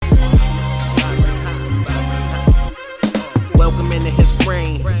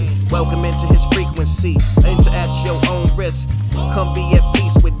brain. Welcome into his frequency. Enter at your own risk. Come be at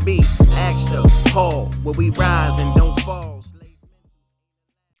peace with me. Ask the Hall, where we rise and don't fall.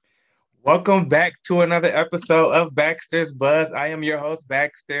 Welcome back to another episode of Baxter's Buzz. I am your host,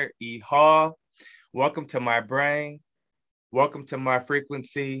 Baxter E. Hall. Welcome to my brain. Welcome to my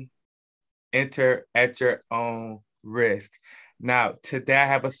frequency. Enter at your own risk. Now, today I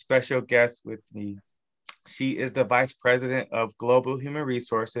have a special guest with me. She is the Vice President of Global Human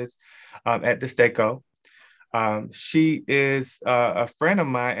Resources at Destaco. She is a friend of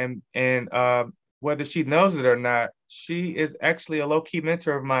mine, and whether she knows it or not, she is actually a low-key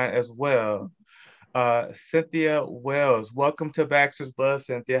mentor of mine as well. Cynthia Wells, welcome to Baxter's Buzz.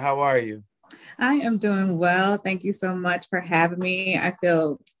 Cynthia, how are you? I am doing well. Thank you so much for having me. I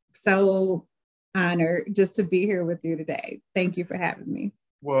feel so honored just to be here with you today. Thank you for having me.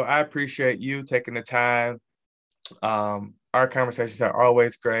 Well, I appreciate you taking the time. Our conversations are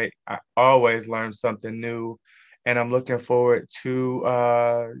always great. I always learn something new, and I'm looking forward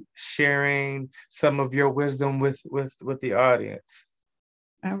to sharing some of your wisdom with the audience.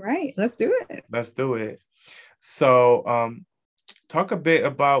 All right, let's do it. Let's do it. So, talk a bit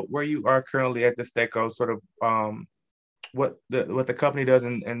about where you are currently at Destaco, sort of what the company does,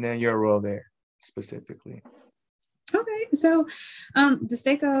 and then your role there specifically. Okay, so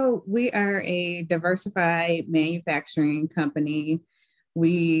Destaco, we are a diversified manufacturing company.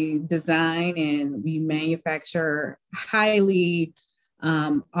 We design and we manufacture highly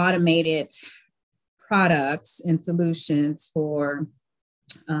automated products and solutions for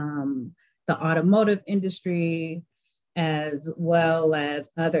the automotive industry, as well as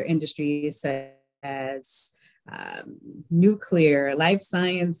other industries such as nuclear, life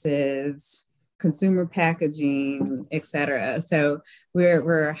sciences, consumer packaging, et cetera. So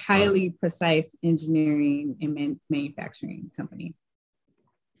we're a highly precise engineering and manufacturing company.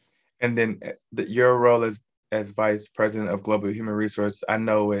 And then your role as Vice President of Global Human Resources, I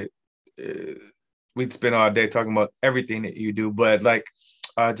know we'd spend all day talking about everything that you do, but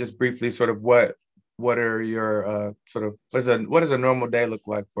just briefly, sort of what are your what does a normal day look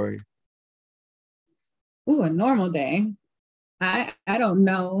like for you? Ooh, a normal day. I don't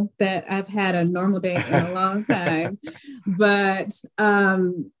know that I've had a normal day in a long time, but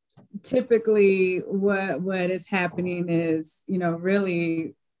typically what is happening is,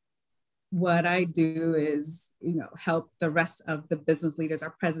 really what I do is, help the rest of the business leaders,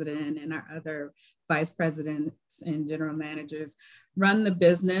 our president and our other vice presidents and general managers run the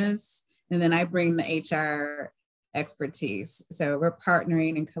business. And then I bring the HR expertise. So we're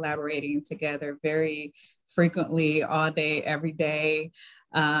partnering and collaborating together very frequently, all day, every day.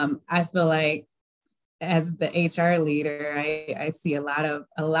 I feel like as the HR leader, I see a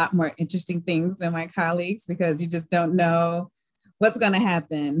lot more interesting things than my colleagues, because you just don't know what's going to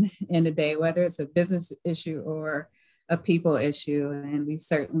happen in a day, whether it's a business issue or a people issue. And we've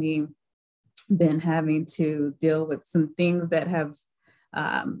certainly been having to deal with some things that have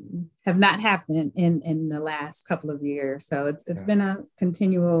not happened in the last couple of years. So it's been a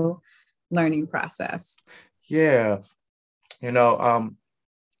continual learning process. Yeah. The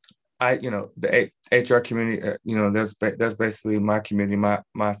HR community, that's basically my community,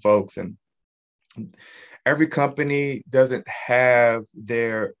 my folks, and every company doesn't have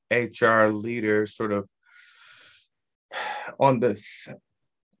their HR leader sort of in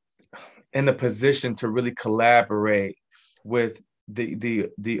the position to really collaborate with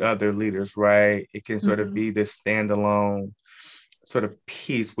the other leaders, right? It can sort of be this standalone sort of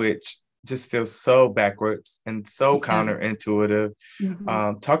piece, which just feels so backwards and so counterintuitive.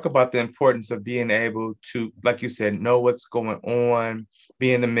 Talk about the importance of being able to, like you said, know what's going on,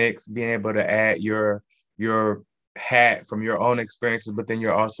 be in the mix, being able to add your hat from your own experiences, but then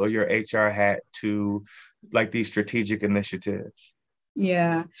you're also your HR hat to like these strategic initiatives.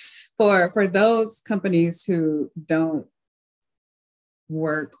 Yeah, for those companies who don't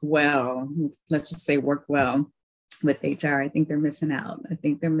work well, let's just say work well with HR, I think they're missing out. I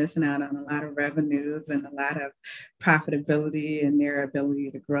think they're missing out on a lot of revenues and a lot of profitability and their ability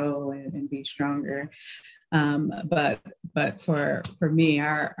to grow and be stronger. But for me,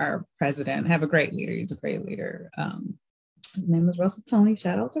 our president, I have a great leader. He's a great leader. His name is Russell Toney.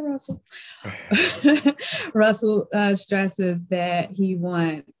 Shout out to Russell. Russell stresses that he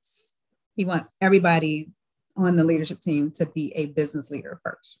wants everybody on the leadership team to be a business leader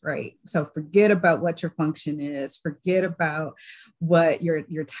first, right? So forget about what your function is, forget about what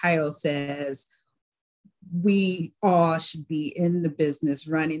your title says. We all should be in the business,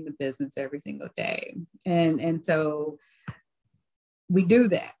 running the business every single day. And so we do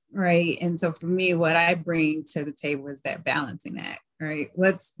that. right? And so for me, what I bring to the table is that balancing act, right?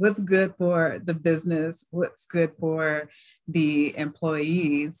 What's good for the business, what's good for the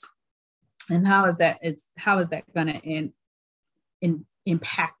employees, and how is that going to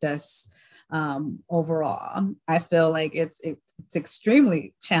impact us overall? I feel like it's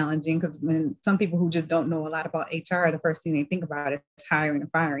extremely challenging because when some people who just don't know a lot about HR, the first thing they think about is hiring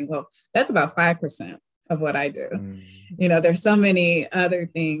and firing. Well, that's about 5% of what I do. There's so many other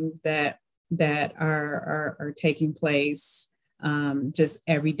things that are taking place just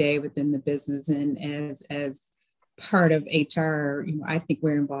every day within the business, and as part of HR, I think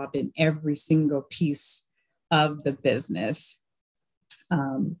we're involved in every single piece of the business,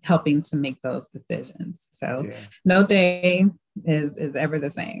 helping to make those decisions. So no day is ever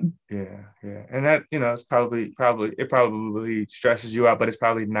the same. Yeah. And that, it's probably stresses you out, but it's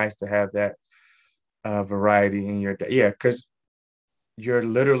probably nice to have that variety in your day. Yeah, because you're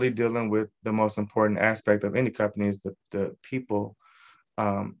literally dealing with the most important aspect of any company is the people.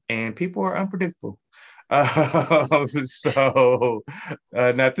 And people are unpredictable. So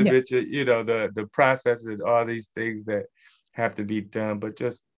not to mention, the processes and all these things that have to be done, but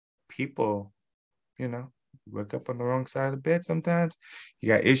just people, wake up on the wrong side of the bed sometimes. You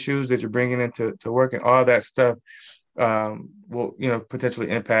got issues that you're bringing into work, and all that stuff will, potentially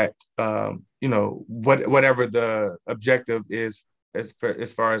impact, whatever the objective is as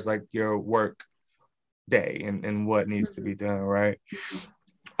far as like your work day and what needs to be done, right?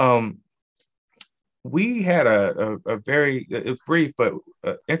 We had a very brief but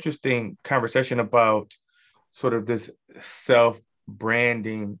interesting conversation about sort of this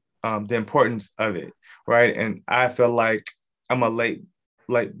self-branding, the importance of it, right? And I feel like I'm a late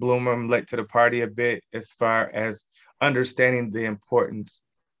bloomer. I'm late to the party a bit as far as understanding the importance.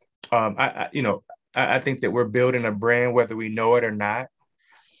 I think that we're building a brand whether we know it or not.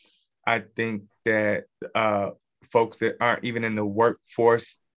 I think that folks that aren't even in the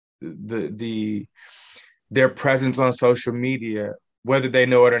workforce, their presence on social media, whether they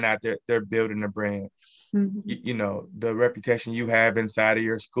know it or not, they're building a brand. Mm-hmm. The reputation you have inside of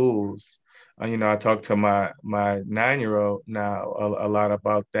your schools. I talk to my 9-year-old now a lot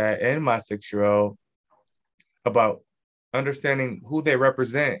about that, and my 6-year-old about understanding who they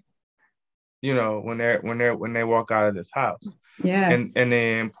represent. When they walk out of this house. Yes. And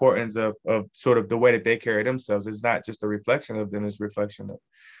the importance of sort of the way that they carry themselves is not just a reflection of them, it's a reflection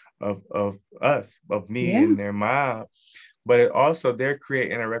of us, of me and their mom. But it also, they're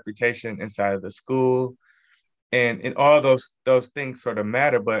creating a reputation inside of the school, and all those things sort of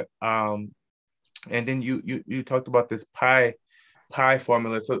matter. But and then you talked about this pie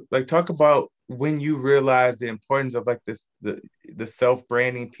formula. So like, talk about when you realize the importance of like this, the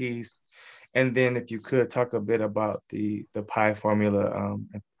self-branding piece. And then if you could talk a bit about the pie formula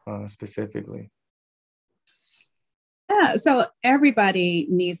specifically. Yeah, so everybody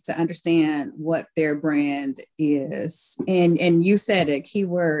needs to understand what their brand is. And you said it,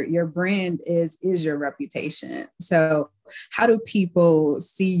 keyword, your brand is your reputation. So how do people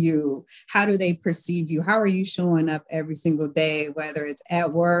see you? How do they perceive you? How are you showing up every single day, whether it's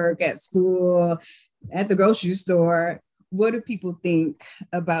at work, at school, at the grocery store? What do people think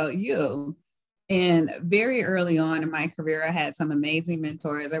about you? And very early on in my career, I had some amazing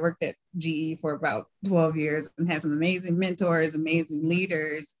mentors. I worked at GE for about 12 years and had some amazing mentors, amazing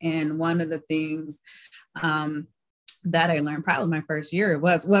leaders. And one of the things that I learned probably my first year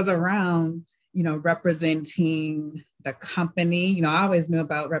was around, representing the company. I always knew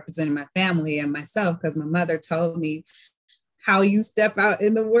about representing my family and myself because my mother told me, how you step out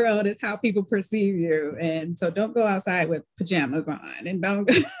in the world is how people perceive you. And so don't go outside with pajamas on, and don't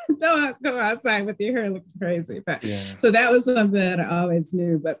go outside with your hair looking crazy. But so that was something that I always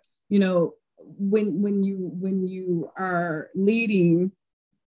knew. But, when you are leading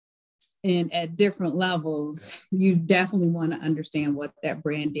and at different levels, you definitely want to understand what that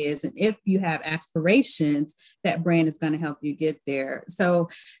brand is. And if you have aspirations, that brand is going to help you get there. So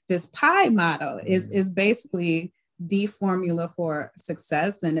this pie model is basically the formula for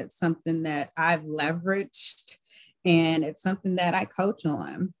success. And it's something that I've leveraged, and it's something that I coach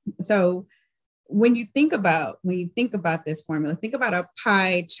on. So when you think about this formula, think about a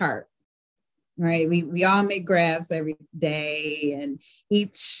pie chart, right? We all make graphs every day, and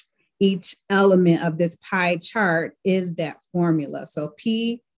each element of this pie chart is that formula. So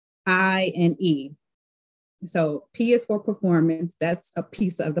P, I, and E. So P is for performance. That's a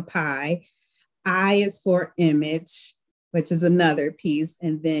piece of the pie. I is for image, which is another piece.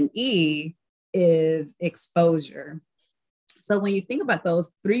 And then E is exposure. So when you think about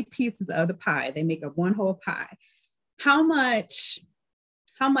those three pieces of the pie, they make up one whole pie. How much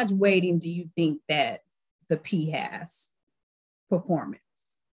how much weighting do you think that the P has? Performance.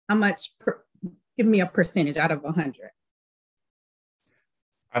 How much? Give me a percentage out of 100.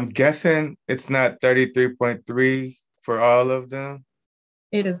 I'm guessing it's not 33.3 for all of them.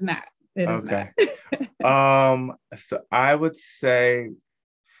 It is not. It is okay. Not. So I would say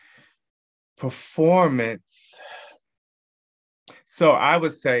performance. So I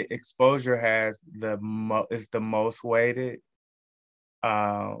would say exposure has is the most weighted.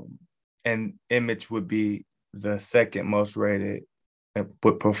 And image would be the second most rated,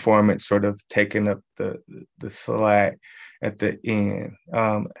 with performance sort of taking up the slack at the end.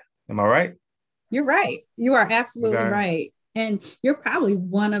 Am I right? You're right. You are absolutely right. And you're probably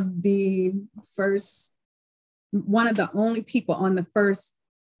one of the only people on the first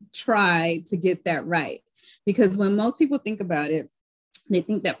try to get that right. Because when most people think about it, they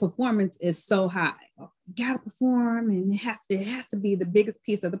think that performance is so high. You gotta perform, and it has to be the biggest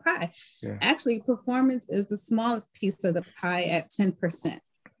piece of the pie. Yeah. Actually, performance is the smallest piece of the pie at 10%.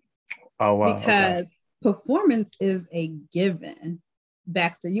 Oh wow! Because performance is a given.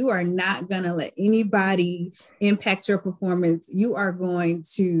 Baxter, you are not gonna let anybody impact your performance. You are going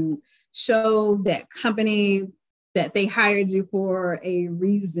to show that company that they hired you for a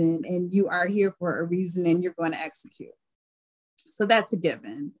reason, and you are here for a reason, and you're going to execute. So that's a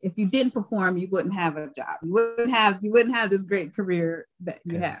given. If you didn't perform, you wouldn't have a job. You wouldn't have this great career that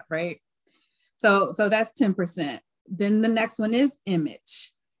you have, right? So that's 10%. Then the next one is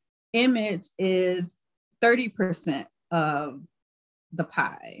image. Image is 30% of the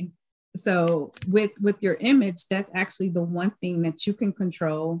pie. So with your image, that's actually the one thing that you can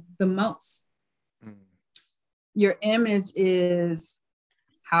control the most. Mm. Your image is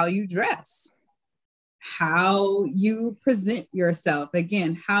how you dress, how you present yourself,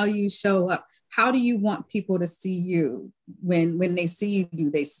 again, how you show up. How do you want people to see you when they see you?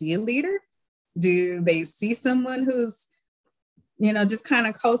 Do they see a leader? Do they see someone who's, just kind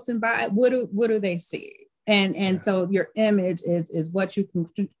of coasting by? What do they see? And so your image is what you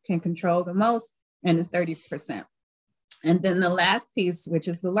can control the most, and it's 30%. And then the last piece, which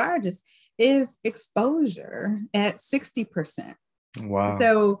is the largest, is exposure at 60%. Wow.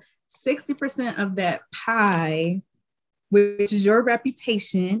 So 60% of that pie, which is your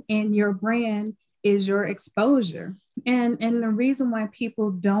reputation and your brand, is your exposure. And the reason why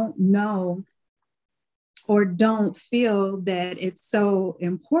people don't know or don't feel that it's so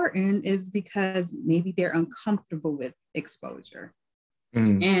important is because maybe they're uncomfortable with exposure.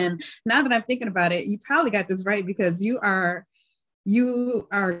 Mm. And now that I'm thinking about it, you probably got this right, because you are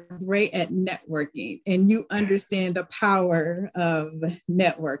great at networking and you understand the power of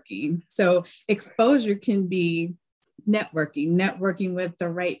networking. So exposure can be networking with the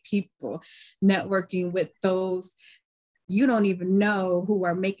right people, networking with those you don't even know who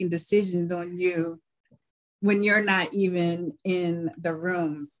are making decisions on you when you're not even in the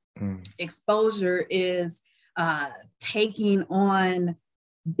room. Mm. Exposure is taking on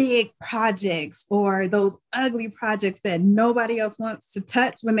big projects or those ugly projects that nobody else wants to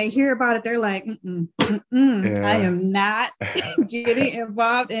touch. When they hear about it, they're like, I am not getting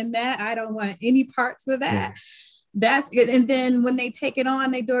involved in that. I don't want any parts of that. Yeah. That's it. And then when they take it on,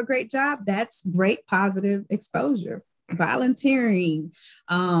 they do a great job. That's great positive exposure. Volunteering,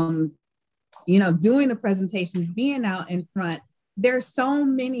 doing the presentations, being out in front. There's so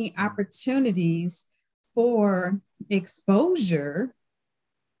many opportunities for exposure.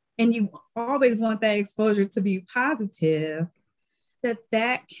 And you always want that exposure to be positive,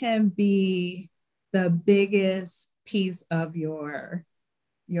 that can be the biggest piece of your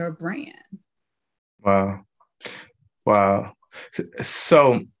brand. Wow.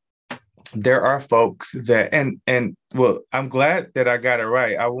 So there are folks that, and well, I'm glad that I got it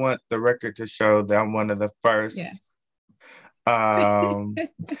right. I want the record to show that I'm one of the first. Yes. Well,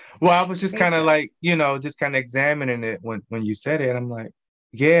 I was just kind of like, just kind of examining it when you said it. And I'm like,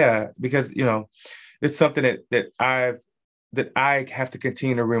 yeah, because, it's something that I have to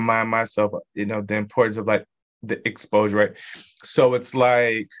continue to remind myself, the importance of like the exposure, right? So it's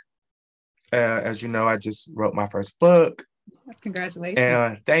like, as you know, I just wrote my first book. Congratulations.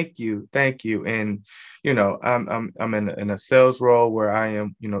 And thank you. And, I'm in a sales role where I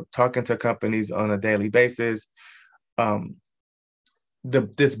am, talking to companies on a daily basis.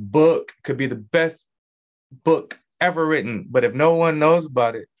 This book could be the best book ever written, but if no one knows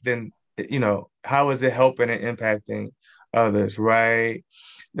about it, then how is it helping and impacting others, right?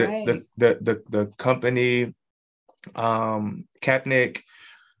 The company, Kapnick,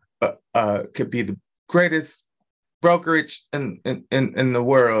 could be the greatest brokerage in the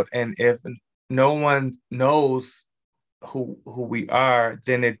world, and if no one knows who we are,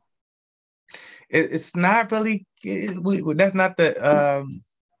 then it's not really that's not the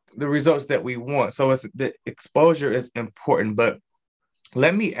results that we want. So it's the exposure is important. But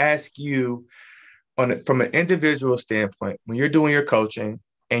let me ask you from an individual standpoint, when you're doing your coaching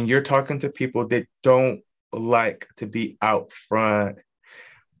and you're talking to people that don't like to be out front,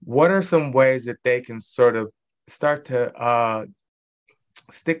 what are some ways that they can sort of start to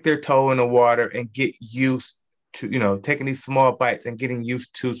stick their toe in the water and get used to, taking these small bites and getting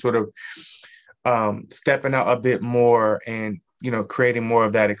used to sort of stepping out a bit more and, creating more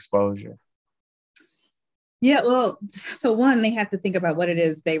of that exposure? Yeah, well, so one, they have to think about what it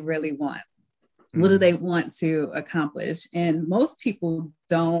is they really want. What do they want to accomplish? And most people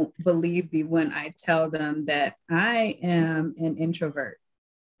don't believe me when I tell them that I am an introvert.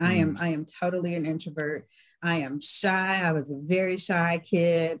 I am totally an introvert. I am shy. I was a very shy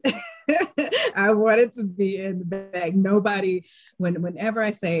kid. I wanted to be in the back. Nobody, whenever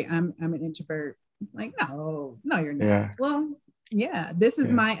I say I'm an introvert, like, no, you're not. Yeah. Well, yeah, this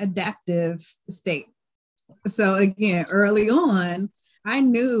is my adaptive state. So again, early on, I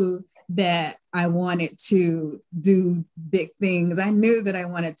knew that I wanted to do big things. I knew that I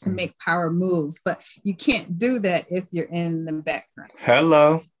wanted to make power moves, but you can't do that if you're in the background.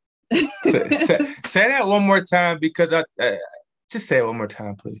 Hello. say that one more time, because just say it one more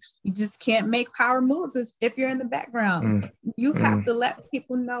time, please. You just can't make power moves if you're in the background. You have to let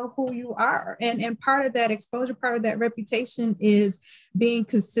people know who you are. And part of that exposure, part of that reputation is being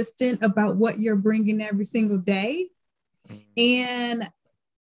consistent about what you're bringing every single day. And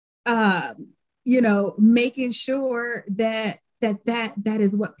making sure that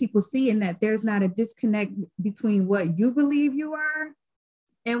is what people see, and that there's not a disconnect between what you believe you are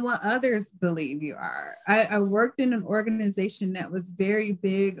and what others believe you are. I worked in an organization that was very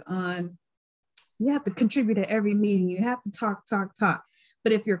big on, you have to contribute at every meeting, you have to talk.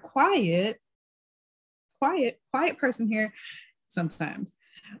 But if you're quiet person here sometimes,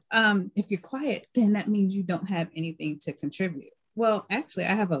 if you're quiet, then that means you don't have anything to contribute. Well, actually,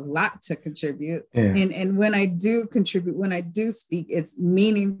 I have a lot to contribute. Yeah. And when I do contribute, when I do speak, it's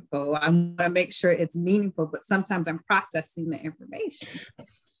meaningful. I want to make sure it's meaningful, but sometimes I'm processing the information.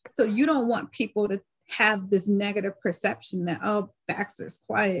 So you don't want people to have this negative perception that, oh, Baxter's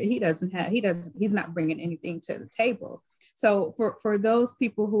quiet. He's not bringing anything to the table. So for those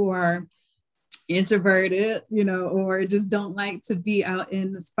people who are introverted, or just don't like to be out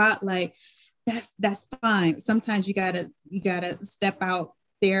in the spotlight, that's fine. Sometimes you gotta step out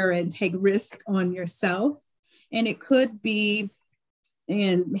there and take risk on yourself. And it could be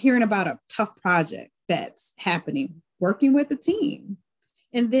in hearing about a tough project that's happening, working with a team.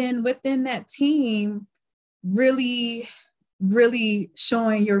 And then within that team, really, really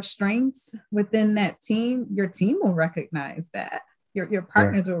showing your strengths within that team, your team will recognize that. Your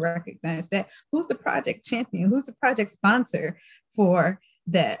partners will recognize that. Who's the project champion? Who's the project sponsor for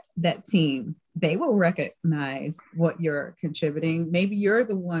that team? They will recognize what you're contributing. Maybe you're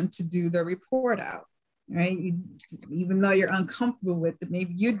the one to do the report out, right? Even though you're uncomfortable with it,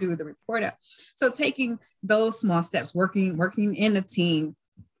 maybe you do the report out. So taking those small steps, working in a team,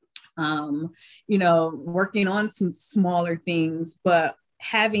 working on some smaller things, but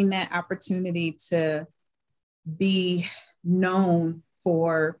having that opportunity to be known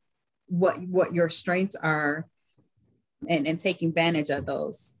for what your strengths are, and taking advantage of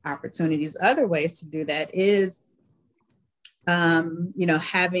those opportunities. Other ways to do that is,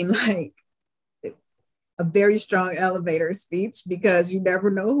 having like a very strong elevator speech, because you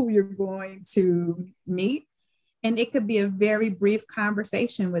never know who you're going to meet. And it could be a very brief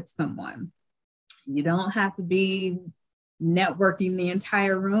conversation with someone. You don't have to be networking the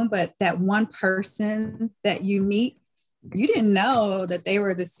entire room, but that one person that you meet, you didn't know that they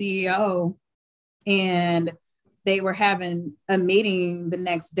were the CEO, and they were having a meeting the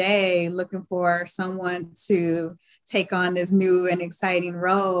next day looking for someone to take on this new and exciting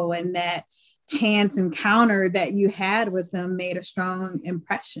role. And that chance encounter that you had with them made a strong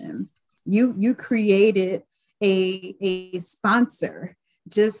impression. You created a sponsor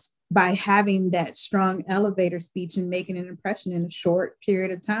just by having that strong elevator speech and making an impression in a short period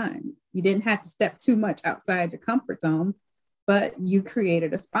of time. You didn't have to step too much outside your comfort zone, but you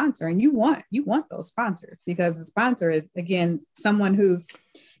created a sponsor, and you want those sponsors, because the sponsor is, again, someone who's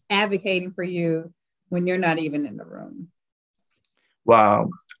advocating for you when you're not even in the room.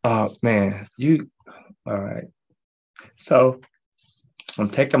 Wow. Man, all right. So I'm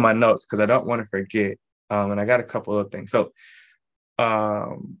taking my notes because I don't want to forget. And I got a couple of things. So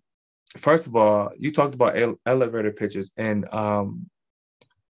first of all, you talked about elevator pitches, and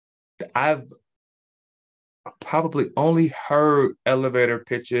probably only heard elevator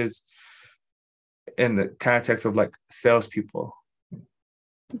pitches in the context of like salespeople,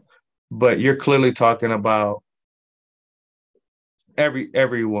 but you're clearly talking about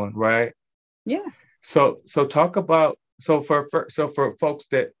everyone, right? Yeah. So talk about for folks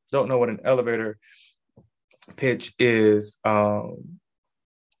that don't know what an elevator pitch is, tell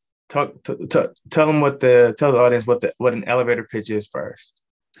them tell the audience what an elevator pitch is first.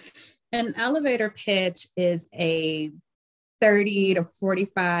 An elevator pitch is a 30 to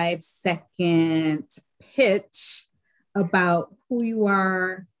 45-second pitch about who you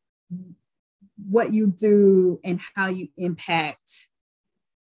are, what you do, and how you impact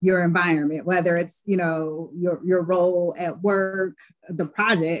your environment, whether it's, your role at work, the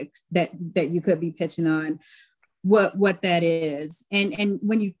project that you could be pitching on, what that is. And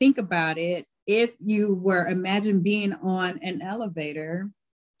when you think about it, if you were, imagine being on an elevator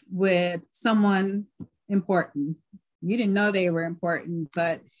with someone important, you didn't know they were important,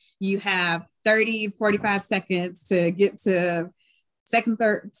 but you have 30, 45 seconds to get to second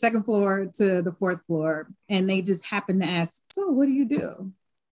floor to the fourth floor. And they just happen to ask, so what do you do?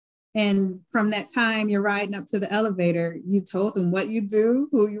 And from that time you're riding up to the elevator, you told them what you do,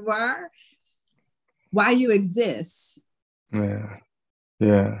 who you are, why you exist. Yeah.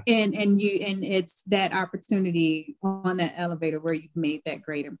 And it's that opportunity on that elevator where you've made that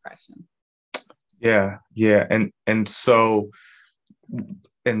great impression. Yeah. And so,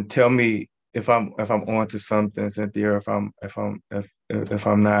 and tell me if I'm onto something, Cynthia, or if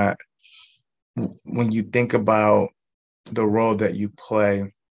I'm not. When you think about the role that you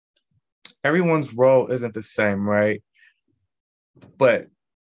play, everyone's role isn't the same, right? But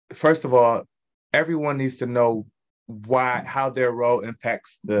first of all, everyone needs to know how their role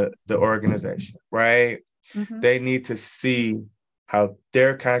impacts the organization, right? Mm-hmm. They need to see how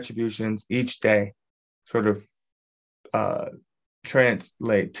their contributions each day sort of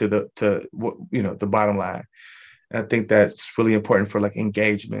translate to the bottom line. And I think that's really important for like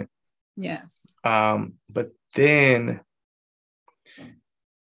engagement. Yes. But then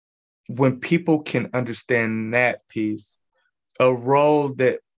when people can understand that piece, a role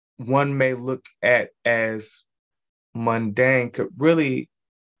that one may look at as mundane could really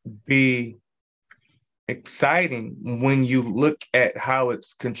be exciting when you look at how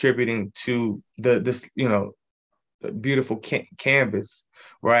it's contributing to this beautiful canvas,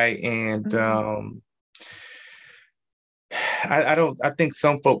 right? And mm-hmm. I think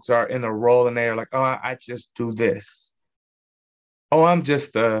some folks are in a role and they're like, oh, I just do this. Oh, I'm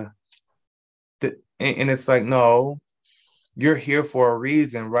just and it's like, no, you're here for a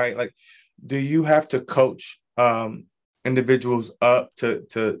reason, right? Like, do you have to coach individuals up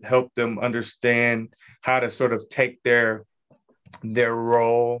to help them understand how to sort of take their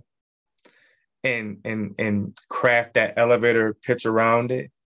role and craft that elevator pitch around it?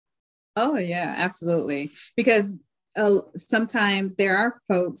 Oh yeah, absolutely. Because sometimes there are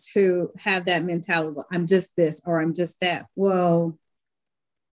folks who have that mentality, well, I'm just this or I'm just that. Well,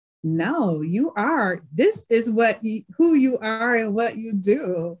 no, you are. This is who you are and what you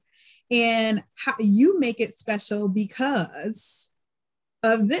do, and how you make it special because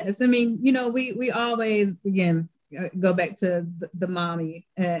of this. I mean, we always, again, go back to the mommy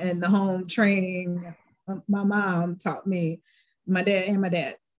and the home training. My mom taught me, my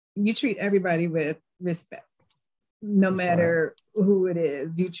dad, you treat everybody with respect, no matter who it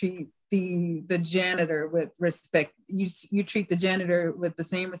is. You treat the janitor with respect. You treat the janitor with the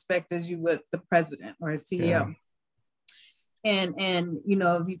same respect as you would the president or a CEO. Yeah. And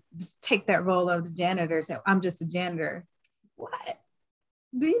if you just take that role of the janitor and say, I'm just a janitor. What?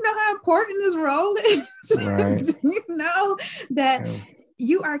 Do you know how important this role is? Right. Do you know that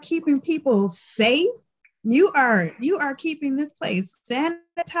you are keeping people safe? You are keeping this place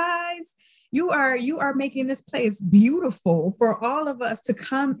sanitized. You are making this place beautiful for all of us to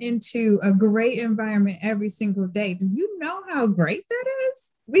come into a great environment every single day. Do you know how great that is?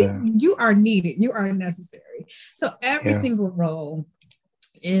 You are needed. You are necessary. So every single role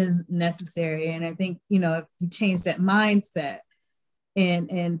is necessary. And I think, if you change that mindset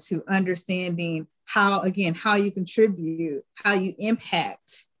and to understanding how you contribute, how you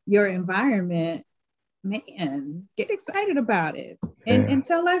impact your environment, man, get excited about it and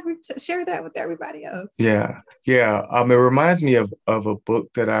share that with everybody else. Yeah. It reminds me of a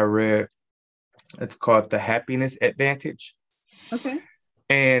book that I read. It's called The Happiness Advantage. Okay.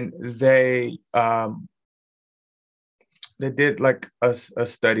 And they did like a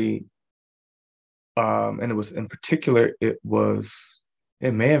study, and it was in particular, it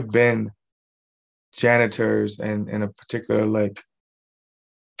may have been janitors and in a particular like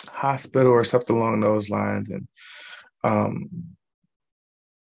hospital or something along those lines. And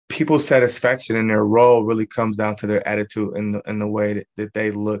people's satisfaction in their role really comes down to their attitude and the way that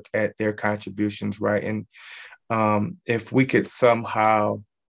they look at their contributions, right? And if we could somehow,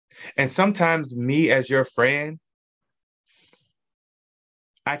 and sometimes me as your friend,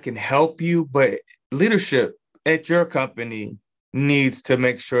 I can help you, but leadership at your company needs to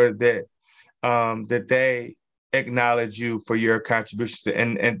make sure that that they acknowledge you for your contributions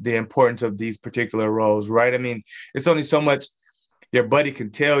and the importance of these particular roles, right? I mean, it's only so much your buddy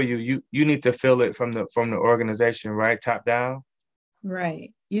can tell you. You need to feel it from the organization, right? Top down.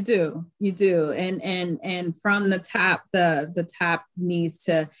 Right. You do. And from the top, the top needs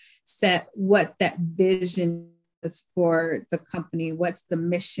to set what that vision is for the company, what's the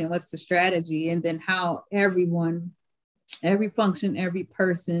mission, what's the strategy, and then how everyone, every function, every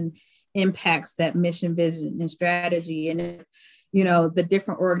person impacts that mission, vision, and strategy. And if, the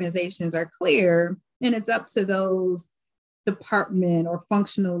different organizations are clear, and it's up to those department or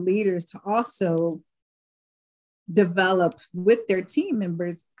functional leaders to also develop with their team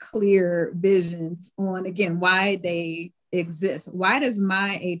members clear visions on, again, why they exist. Why does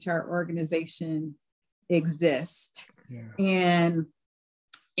my HR organization exist? Yeah.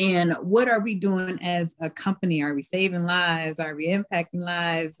 And what are we doing as a company? Are we saving lives? Are we impacting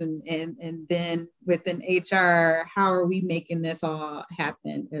lives? And then within HR, how are we making this all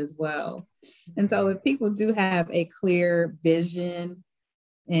happen as well? And so if people do have a clear vision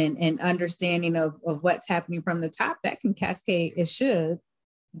and understanding of what's happening from the top, that can cascade. It should,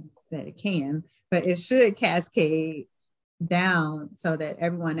 that it can, but it should cascade down so that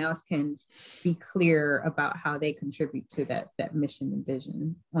everyone else can be clear about how they contribute to that mission and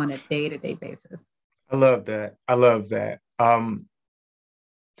vision on a day-to-day basis. I love that.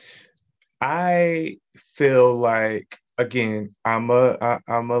 I feel like, again, I'm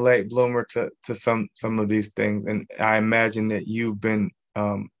a late bloomer to some of these things, and I imagine that you've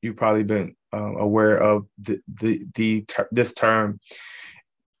probably been aware of this term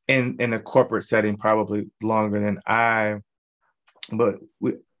in a corporate setting probably longer than but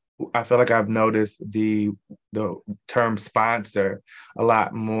I feel like I've noticed the term sponsor a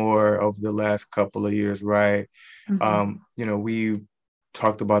lot more over the last couple of years, right? Mm-hmm. We've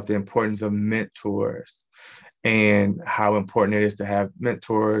talked about the importance of mentors and how important it is to have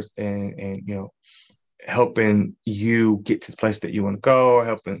mentors and helping you get to the place that you want to go, or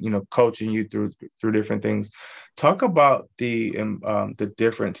helping, coaching you through different things. Talk about the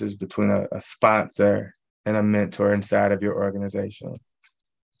differences between a sponsor and a mentor inside of your organization.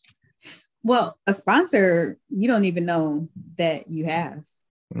 Well, a sponsor, you don't even know that you have.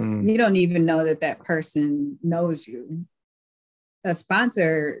 You don't even know that person knows you. A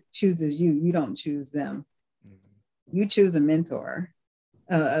sponsor chooses you. You don't choose them. You choose a mentor.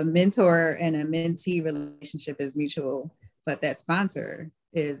 A mentor and a mentee relationship is mutual, but that sponsor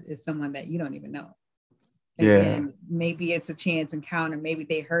is someone that you don't even know. Again, yeah. Maybe it's a chance encounter. Maybe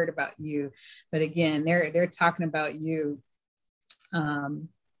they heard about you, but again, they're talking about you,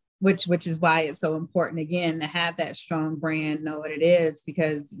 which is why it's so important, again, to have that strong brand, know what it is,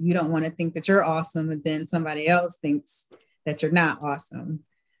 because you don't want to think that you're awesome and then somebody else thinks that you're not awesome.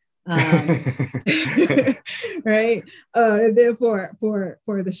 Right. And then for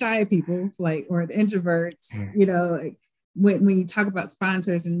the shy people, or the introverts, when you talk about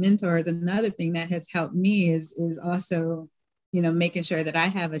sponsors and mentors, another thing that has helped me is also, making sure that I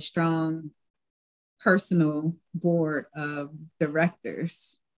have a strong personal board of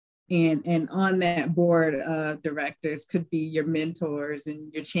directors. And on that board of directors could be your mentors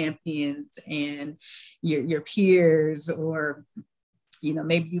and your champions and your peers, or,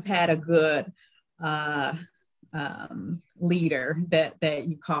 maybe you've had a good leader that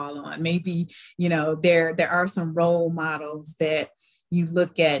you call on. Maybe, there are some role models that you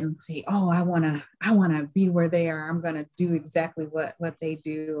look at and say, oh, I want to be where they are. I'm going to do exactly what they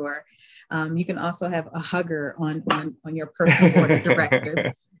do. Or you can also have a hugger on your personal board of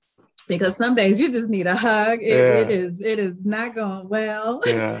directors. Because some days you just need a hug. It is not going well.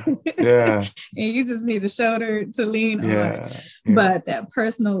 Yeah. And you just need a shoulder to lean on. Yeah. But that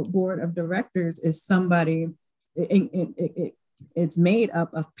personal board of directors is somebody, it's made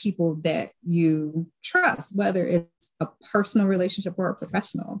up of people that you trust, whether it's a personal relationship or a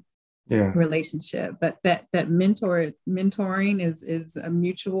professional relationship. But that mentoring is a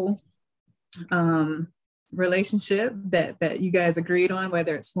mutual relationship that you guys agreed on,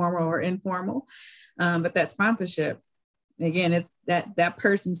 whether it's formal or informal. But that sponsorship, again, it's that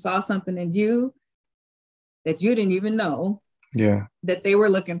person saw something in you that you didn't even know that they were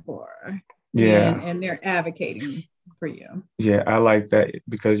looking for. And they're advocating for you. Yeah, I like that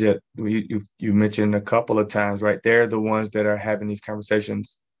because you mentioned a couple of times, right? They're the ones that are having these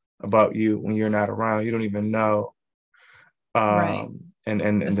conversations about you when you're not around. You don't even know. Right. The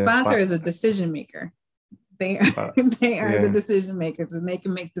And the sponsor is a decision maker. They are, they are the decision makers, and they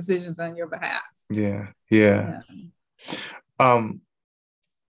can make decisions on your behalf. Yeah.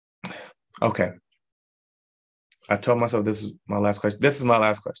 Okay. I told myself this is my last question. This is my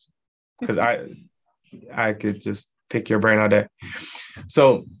last question because I could just pick your brain all day.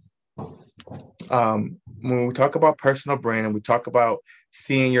 So, when we talk about personal brand and we talk about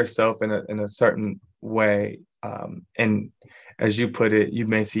seeing yourself in a certain way, and as you put it, you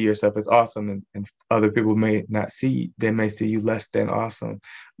may see yourself as awesome, and other people may not see. They may see you less than awesome.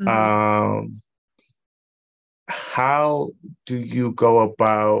 Mm-hmm. How do you go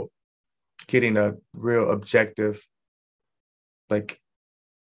about getting a real objective, like,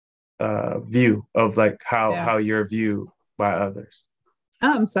 view of like how you're viewed by others?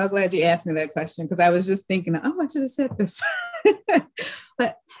 I'm so glad you asked me that question because I was just thinking, oh, I should have said this.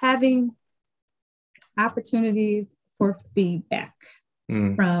 But having opportunities for feedback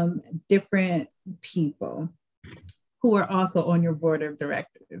from different people who are also on your board of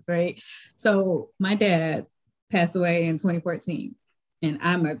directors, right? So my dad passed away in 2014, and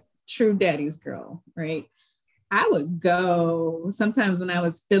I'm a true daddy's girl, right? I would go, sometimes when I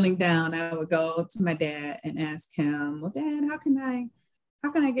was feeling down, I would go to my dad and ask him, well, Dad, how can I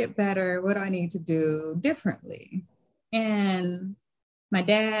get better? What do I need to do differently? And my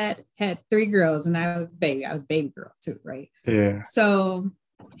dad had 3 girls and I was baby girl too, right? Yeah. So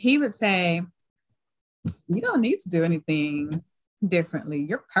he would say, you don't need to do anything differently.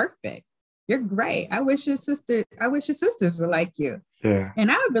 You're perfect. You're great. I wish your sisters were like you. Yeah.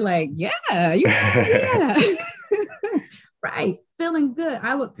 And I would be like, yeah. Right. Feeling good.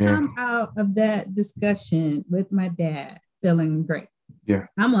 I would come out of that discussion with my dad feeling great. Yeah.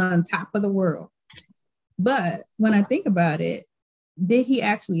 I'm on top of the world. But when I think about it, did he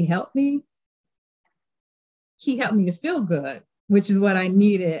actually help me? He helped me to feel good, which is what I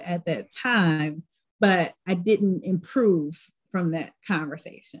needed at that time. But I didn't improve from that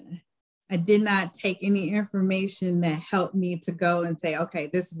conversation. I did not take any information that helped me to go and say, okay,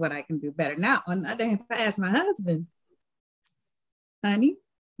 this is what I can do better. Now, on the other hand, if I ask my husband, honey,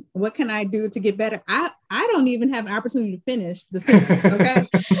 what can I do to get better? I don't even have the opportunity to finish the sentence, okay?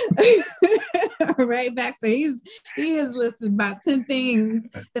 Right back. So he has listed about 10 things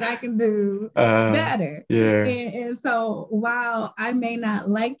that I can do better. Yeah. And so while I may not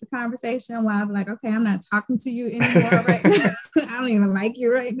like the conversation, while I'm like, okay, I'm not talking to you anymore right now. I don't even like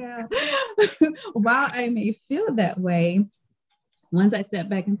you right now. While I may feel that way, once I step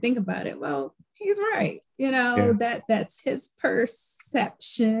back and think about it, well, he's right. That's his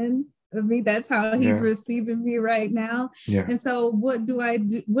perception of me. That's how he's receiving me right now. Yeah. And so what do I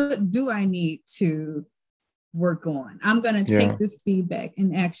do? What do I need to work on? I'm going to take this feedback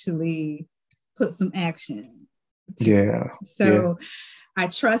and actually put some action to it. So I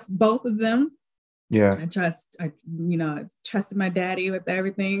trust both of them. Yeah. I trusted my daddy with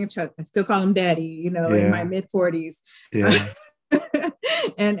everything. I still call him daddy, in my mid 40s. Yeah.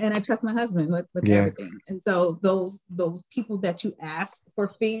 And I trust my husband with everything. And so those people that you ask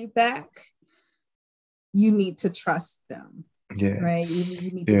for feedback, you need to trust them. Yeah. Right.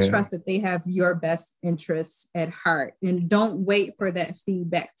 You need to trust that they have your best interests at heart, and don't wait for that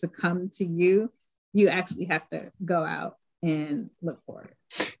feedback to come to you. You actually have to go out and look for it.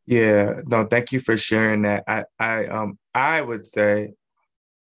 Yeah. No, thank you for sharing that. I would say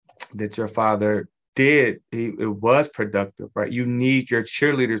that your father it was productive, right? You need your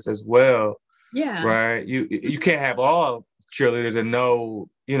cheerleaders as well. Yeah. Right. You can't have all cheerleaders and no,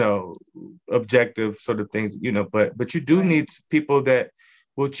 objective sort of things, but you do need people that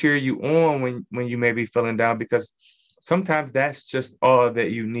will cheer you on when you may be feeling down, because sometimes that's just all that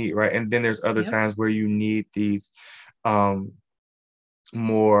you need, right? And then there's other times where you need these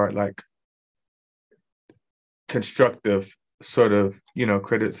more like constructive sort of,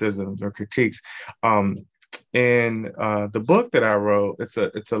 criticisms or critiques. In the book that I wrote,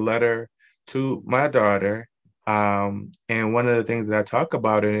 it's a letter to my daughter. And one of the things that I talk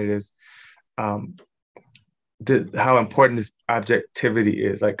about in it is how important this objectivity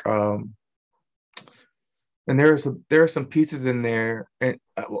is. Like, and there are some pieces in there, and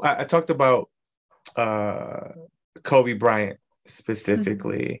I talked about Kobe Bryant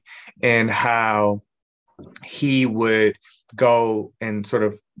specifically, and how he would go and sort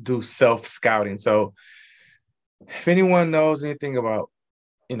of do self-scouting. So if anyone knows anything about,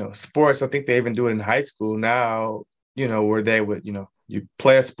 sports, I think they even do it in high school now, where they would, you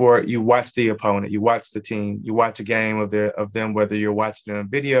play a sport, you watch the opponent, you watch the team, you watch a game of them, whether you're watching it on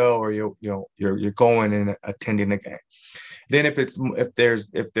video or you're going and attending the game. Then if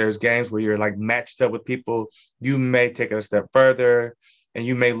there's games where you're like matched up with people, you may take it a step further and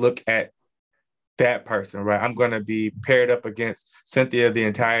you may look at that person, right? I'm going to be paired up against Cynthia the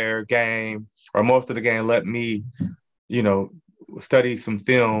entire game or most of the game. Let me, study some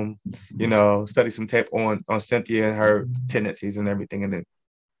film, study some tape on Cynthia and her tendencies and everything. And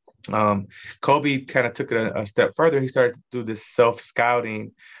then Kobe kind of took it a step further. He started to do this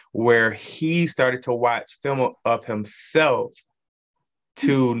self-scouting where he started to watch film of himself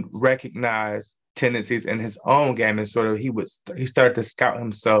to recognize tendencies in his own game. And sort of he started to scout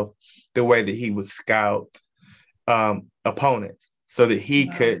himself the way that he would scout opponents so that he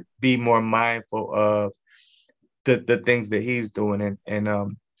could be more mindful of the things that he's doing. I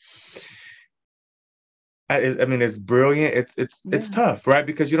mean, it's brilliant. It's tough, right?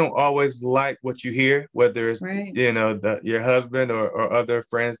 Because you don't always like what you hear, whether it's your husband or other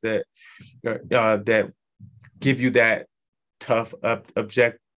friends that give you that tough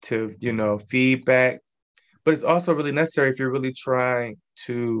objective feedback. But it's also really necessary if you're really trying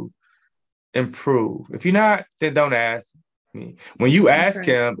to improve. If you're not, then don't ask me. When you ask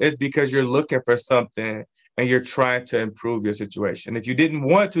him, it's because you're looking for something and you're trying to improve your situation. If you didn't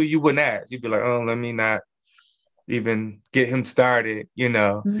want to, you wouldn't ask. You'd be like, oh, let me not even get him started,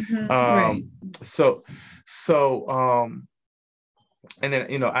 Right. So and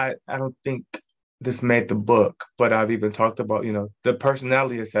then I don't think this made the book, but I've even talked about the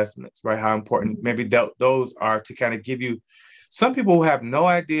personality assessments, right? How important maybe those are to kind of give you. Some people who have no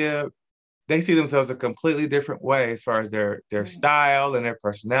idea, they see themselves a completely different way as far as their style and their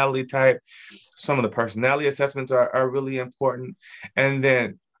personality type. Some of the personality assessments are really important. And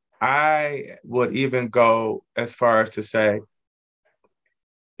then I would even go as far as to say,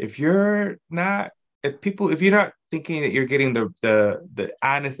 if you're not thinking that you're getting the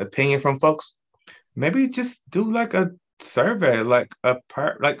honest opinion from folks, maybe just do like a survey, like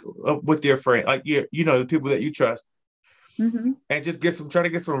with your friend, like the people that you trust, and just try to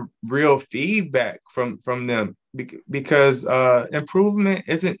get some real feedback from them, because improvement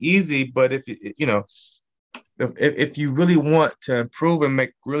isn't easy. But if you really want to improve and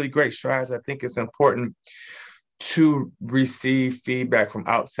make really great strides, I think it's important to receive feedback from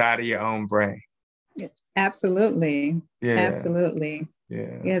outside of your own brain. Absolutely. Yeah. Absolutely.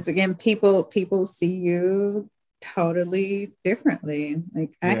 Yeah. Yes. Again, people see you totally differently.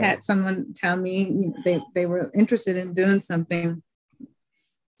 Like I had someone tell me they were interested in doing something,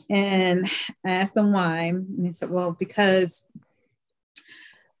 and I asked them why, and they said, well, because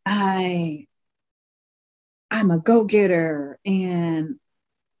I'm a go-getter and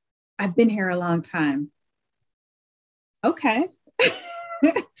I've been here a long time. Okay.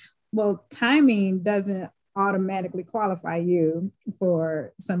 Well, timing doesn't automatically qualify you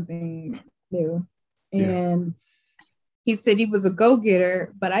for something new. And he said he was a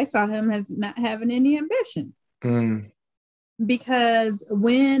go-getter, but I saw him as not having any ambition. Because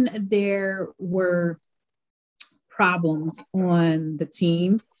when there were problems on the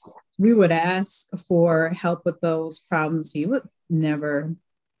team, we would ask for help with those problems. He would never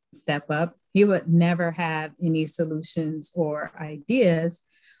step up. He would never have any solutions or ideas,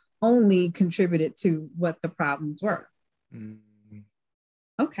 only contributed to what the problems were.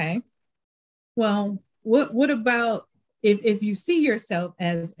 Okay. Well, what about if you see yourself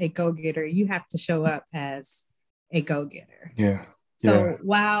as a go-getter, you have to show up as a go-getter. Yeah. So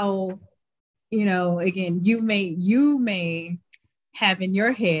while, again, you may have in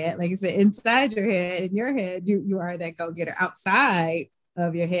your head, like I said, inside your head, in your head, you are that go-getter. Outside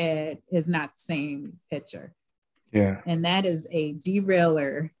of your head is not the same picture. Yeah. And that is a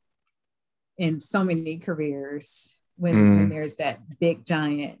derailer in so many careers when there's that big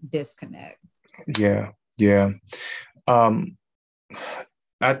giant disconnect. Yeah.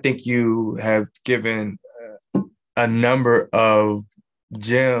 I think you have given a number of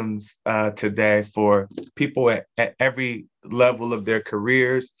gems today for people at every level of their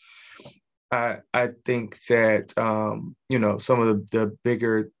careers. I think that some of the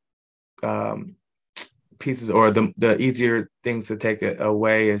bigger pieces, or the easier things to take it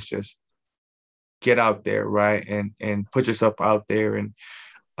away, is just get out there, right, and put yourself out there. And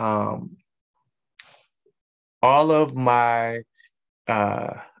all of my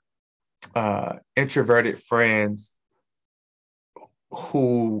introverted friends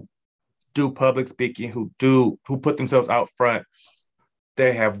who do public speaking, who put themselves out front,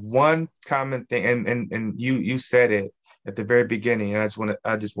 they have one common thing, and you said it at the very beginning, and I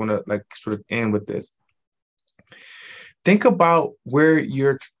just want to like sort of end with this. think about where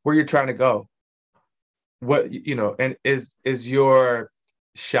you're trying to go. What, and is your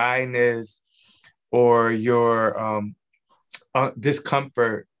shyness or your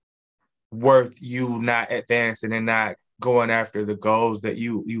discomfort worth you not advancing and not going after the goals that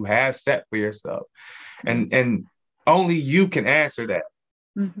you have set for yourself? And only you can answer that.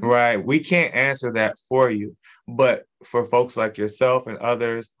 Mm-hmm. Right? We can't answer that for you. But for folks like yourself and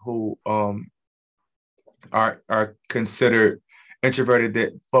others who are considered introverted,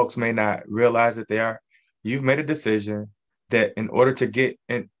 that folks may not realize that they are, you've made a decision that in order to get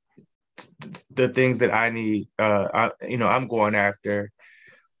in the things that I need, I'm going after.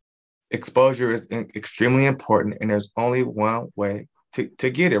 Exposure is extremely important, and there's only one way to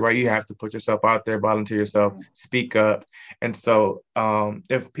get it, right? You have to put yourself out there, volunteer yourself, speak up. And so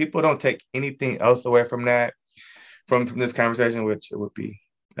if people don't take anything else away from that, from this conversation, which it would be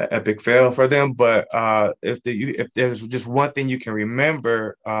an epic fail for them, but if there's just one thing you can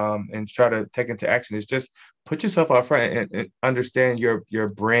remember and try to take into action, is just put yourself out front and understand your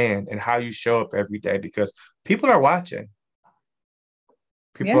brand and how you show up every day, because people are watching.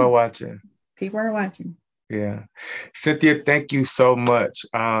 People are watching. People are watching. Yeah. Cynthia, thank you so much.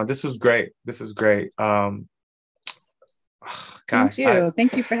 This is great. Gosh, thank you.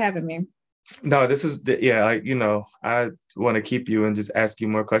 Thank you for having me. No, this is, I want to keep you and just ask you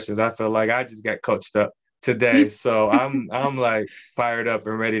more questions. I feel like I just got coached up today. So I'm like fired up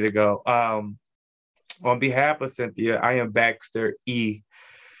and ready to go. On behalf of Cynthia, I am Baxter E.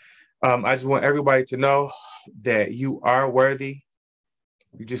 I just want everybody to know that you are worthy.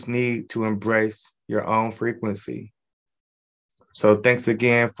 You just need to embrace your own frequency. So thanks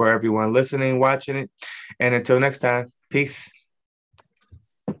again for everyone listening, watching it. And until next time, peace.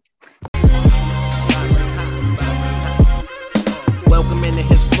 Welcome into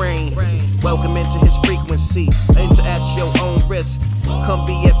his brain. Welcome into his frequency. Enter at your own risk. Come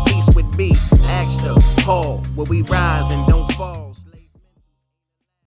be at peace with me. Ask the Hall, where we rise and don't fall.